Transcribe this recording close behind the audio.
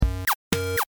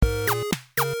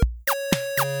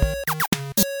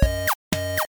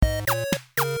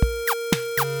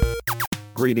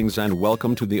Greetings and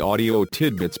welcome to the Audio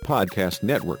TidBits Podcast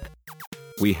Network.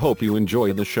 We hope you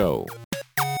enjoy the show.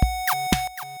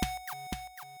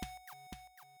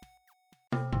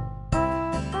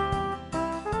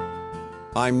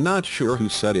 I'm not sure who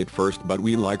said it first, but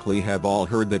we likely have all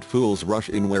heard that fools rush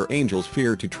in where angels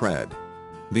fear to tread.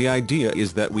 The idea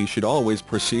is that we should always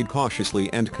proceed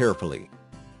cautiously and carefully.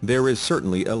 There is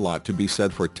certainly a lot to be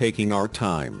said for taking our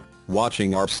time,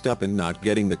 watching our step and not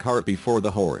getting the cart before the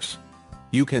horse.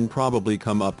 You can probably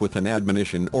come up with an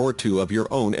admonition or two of your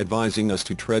own advising us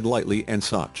to tread lightly and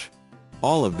such.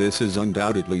 All of this is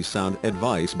undoubtedly sound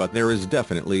advice, but there is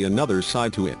definitely another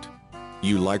side to it.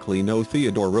 You likely know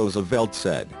Theodore Roosevelt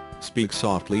said, "Speak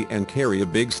softly and carry a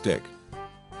big stick."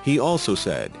 He also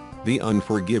said, "The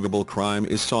unforgivable crime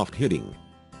is soft hitting.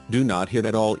 Do not hit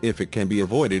at all if it can be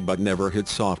avoided, but never hit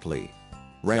softly."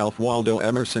 Ralph Waldo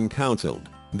Emerson counseled,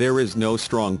 "There is no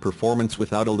strong performance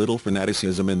without a little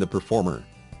fanaticism in the performer."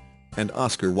 And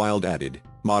Oscar Wilde added,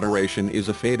 "Moderation is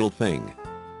a fatal thing.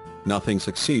 Nothing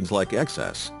succeeds like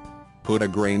excess. Put a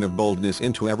grain of boldness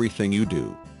into everything you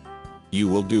do." You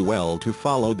will do well to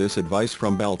follow this advice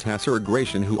from Baltasar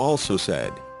Gracian, who also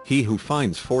said, "He who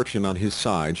finds fortune on his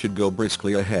side should go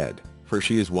briskly ahead, for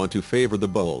she is wont to favor the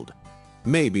bold."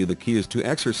 Maybe the key is to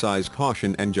exercise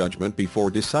caution and judgment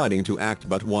before deciding to act,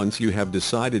 but once you have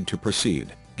decided to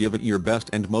proceed, give it your best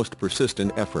and most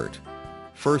persistent effort.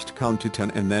 First count to 10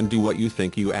 and then do what you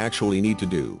think you actually need to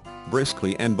do,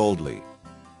 briskly and boldly.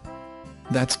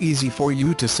 That's easy for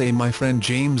you to say, my friend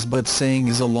James, but saying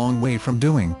is a long way from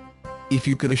doing. If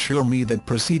you could assure me that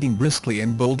proceeding briskly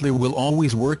and boldly will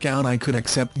always work out, I could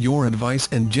accept your advice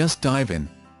and just dive in.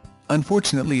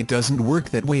 Unfortunately, it doesn't work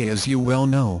that way, as you well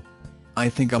know. I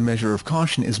think a measure of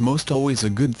caution is most always a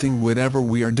good thing whatever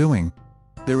we are doing.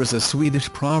 There is a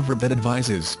Swedish proverb that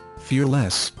advises, "Fear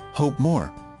less, hope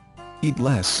more. Eat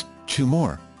less, chew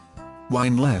more.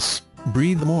 Whine less,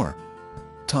 breathe more.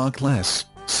 Talk less,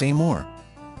 say more.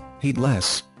 Hate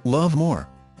less, love more.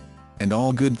 And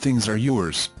all good things are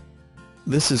yours."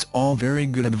 This is all very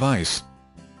good advice.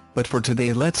 But for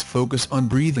today, let's focus on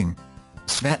breathing.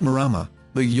 Svatmarama,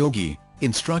 the yogi,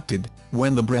 instructed,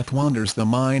 "When the breath wanders, the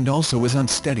mind also is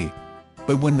unsteady.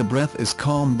 But when the breath is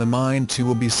calm, the mind too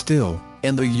will be still,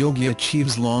 and the yogi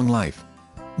achieves long life."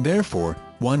 Therefore,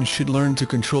 one should learn to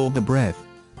control the breath.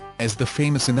 As the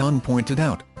famous Anand pointed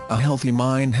out, a healthy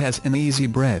mind has an easy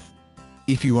breath.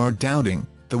 If you are doubting,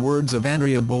 the words of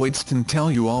Andrea Boydston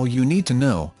tell you all you need to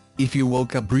know. If you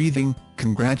woke up breathing,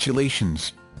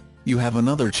 congratulations. You have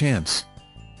another chance.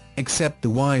 Accept the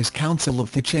wise counsel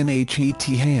of Thich Nhat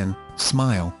Hanh,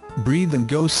 smile, breathe and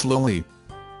go slowly.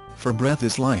 For breath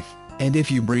is life, and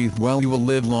if you breathe well you will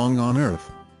live long on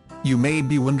earth. You may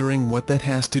be wondering what that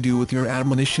has to do with your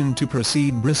admonition to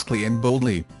proceed briskly and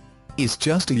boldly. It's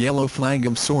just a yellow flag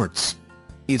of sorts.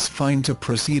 It's fine to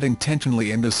proceed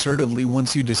intentionally and assertively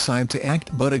once you decide to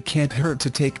act, but it can't hurt to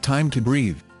take time to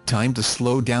breathe. Time to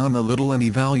slow down a little and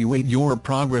evaluate your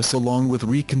progress along with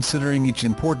reconsidering each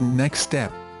important next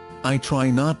step. I try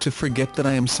not to forget that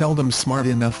I am seldom smart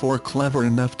enough or clever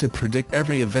enough to predict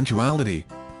every eventuality.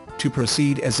 To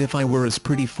proceed as if I were is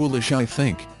pretty foolish, I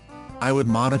think. I would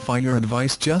modify your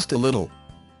advice just a little.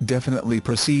 Definitely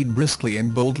proceed briskly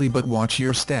and boldly, but watch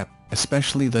your step,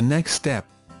 especially the next step.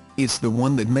 It's the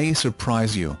one that may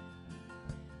surprise you.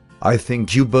 I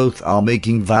think you both are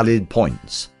making valid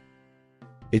points.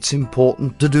 It's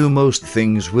important to do most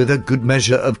things with a good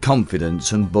measure of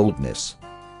confidence and boldness.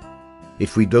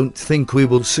 If we don't think we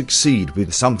will succeed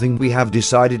with something we have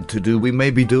decided to do, we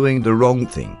may be doing the wrong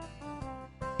thing.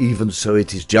 Even so,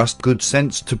 it is just good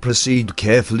sense to proceed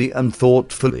carefully and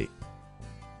thoughtfully.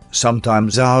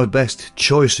 Sometimes our best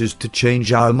choice is to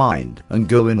change our mind and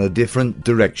go in a different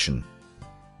direction.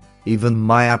 Even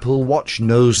my Apple Watch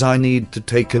knows I need to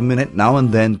take a minute now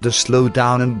and then to slow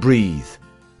down and breathe.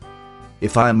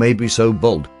 If I may be so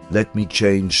bold, let me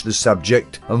change the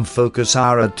subject and focus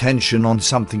our attention on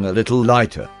something a little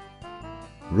lighter.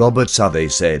 Robert Southey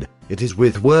said, "It is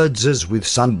with words as with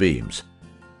sunbeams.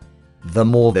 The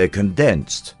more they're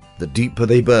condensed, the deeper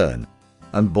they burn."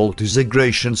 And Baltasar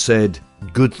Gracian said,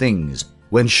 "Good things,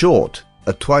 when short,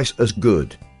 are twice as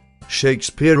good."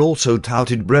 Shakespeare also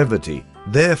touted brevity.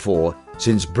 Therefore,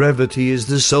 since brevity is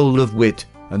the soul of wit,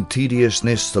 and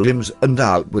tediousness the limbs and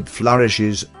outward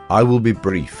flourishes, I will be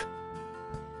brief.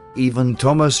 Even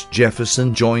Thomas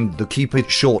Jefferson joined the keep it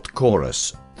short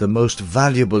chorus. The most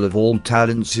valuable of all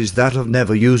talents is that of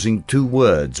never using two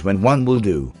words when one will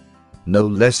do. No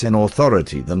less in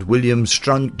authority than William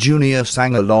Strunk Jr.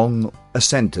 sang along, "A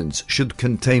sentence should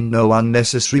contain no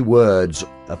unnecessary words,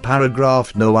 a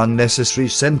paragraph no unnecessary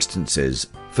sentences,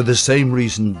 for the same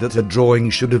reason that a drawing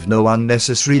should have no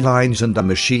unnecessary lines and a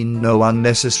machine no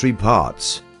unnecessary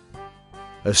parts.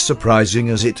 As surprising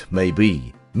as it may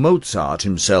be, Mozart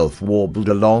himself warbled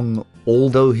along,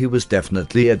 although he was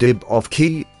definitely a dib off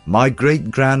key. My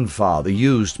great-grandfather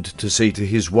used to say to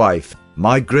his wife,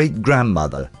 my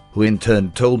great-grandmother, who in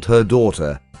turn told her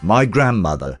daughter, my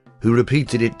grandmother, who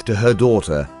repeated it to her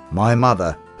daughter, my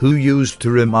mother, who used to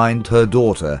remind her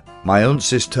daughter, my own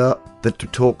sister, that to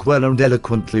talk well and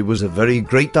eloquently was a very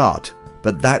great art,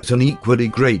 but that an equally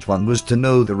great one was to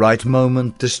know the right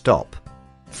moment to stop.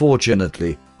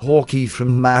 Fortunately, Hawkeye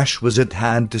from MASH was at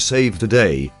hand to save the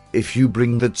day. If you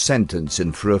bring that sentence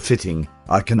in for a fitting,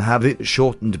 I can have it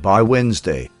shortened by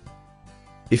Wednesday.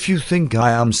 If you think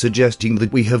I am suggesting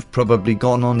that we have probably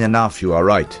gone on enough, you are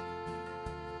right.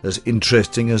 As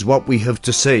interesting as what we have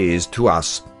to say is to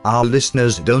us, our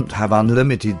listeners don't have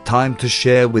unlimited time to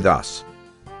share with us.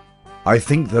 I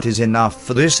think that is enough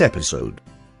for this episode.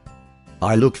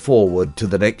 I look forward to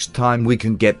the next time we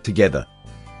can get together.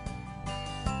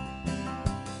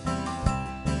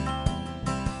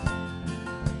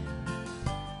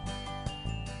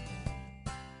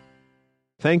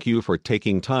 Thank you for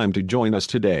taking time to join us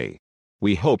today.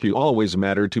 We hope you always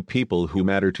matter to people who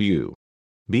matter to you.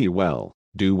 Be well,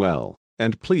 do well,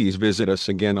 and please visit us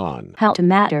again on How to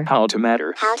Matter. How to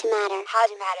Matter. How to Matter. How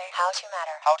to Matter. How to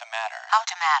Matter. How to Matter. How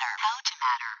to Matter. How to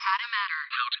Matter. How to Matter.